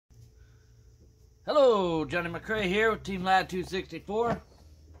Hello, Johnny McCray here with Team Lad 264.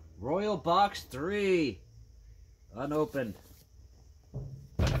 Royal Box 3. Unopened.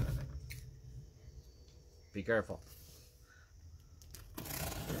 Be careful.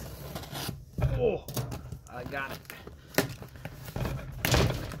 Oh, I got it.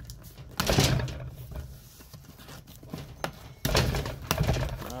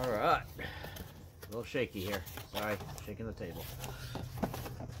 Alright. A little shaky here. Sorry, shaking the table.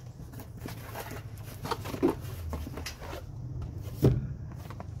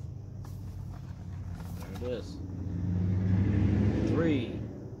 There it is. 3.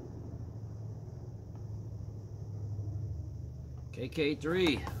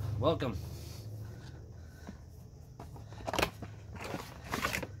 KK3. Welcome.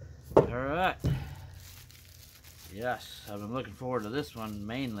 Alright. Yes, I've been looking forward to this one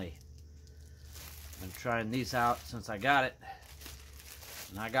mainly. Been trying these out since I got it.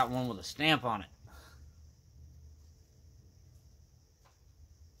 And I got one with a stamp on it.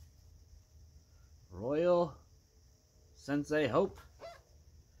 Royal Sensei Hope.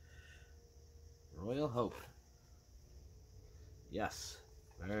 Royal Hope. Yes,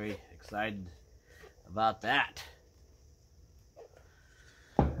 very excited about that.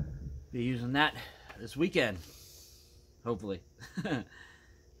 Be using that this weekend, hopefully.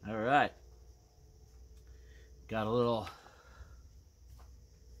 All right. Got a little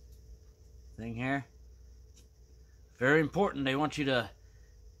thing here. Very important. They want you to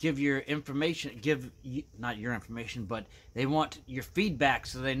give your information, not your information, but they want your feedback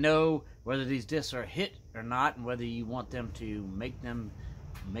so they know whether these discs are a hit or not and whether you want them to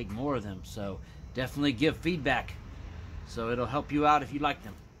make more of them. So definitely give feedback so it'll help you out if you like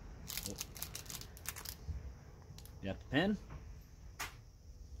them. Got the pen.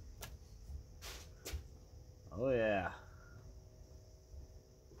 Oh yeah.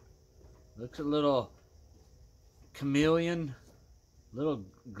 Looks a little chameleon. Little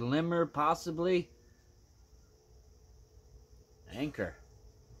glimmer, possibly. Anchor.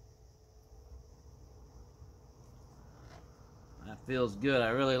 That feels good. I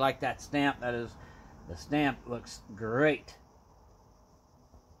really like that stamp. The stamp looks great.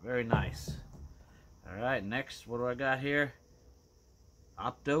 Very nice. Alright, next, what do I got here?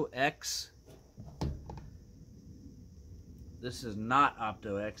 Opto X. This is not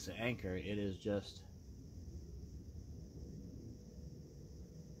Opto X, the anchor. It is just,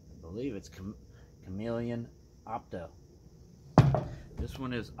 I believe it's Chameleon Opto. This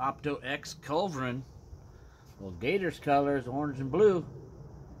one is Opto X Culverin. Well, Gators colors, orange and blue.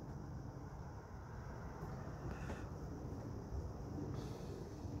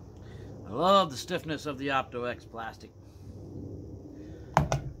 I love the stiffness of the Opto X plastic.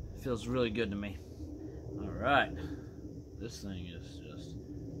 It feels really good to me. Alright. This thing is just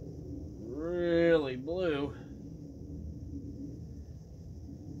really blue.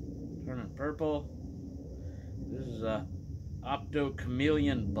 Turning purple. This is a Opto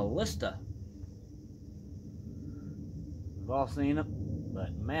Chameleon Ballista. We've all seen it,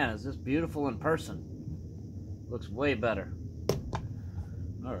 but man, is this beautiful in person. Looks way better.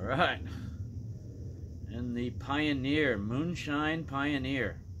 Alright. And the Pioneer, Moonshine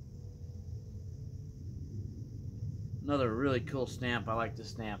Pioneer. Another really cool stamp. I like this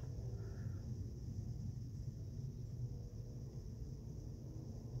stamp.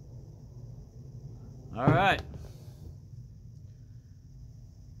 Alright.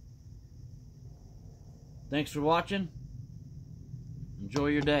 Thanks for watching. Enjoy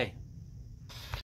your day.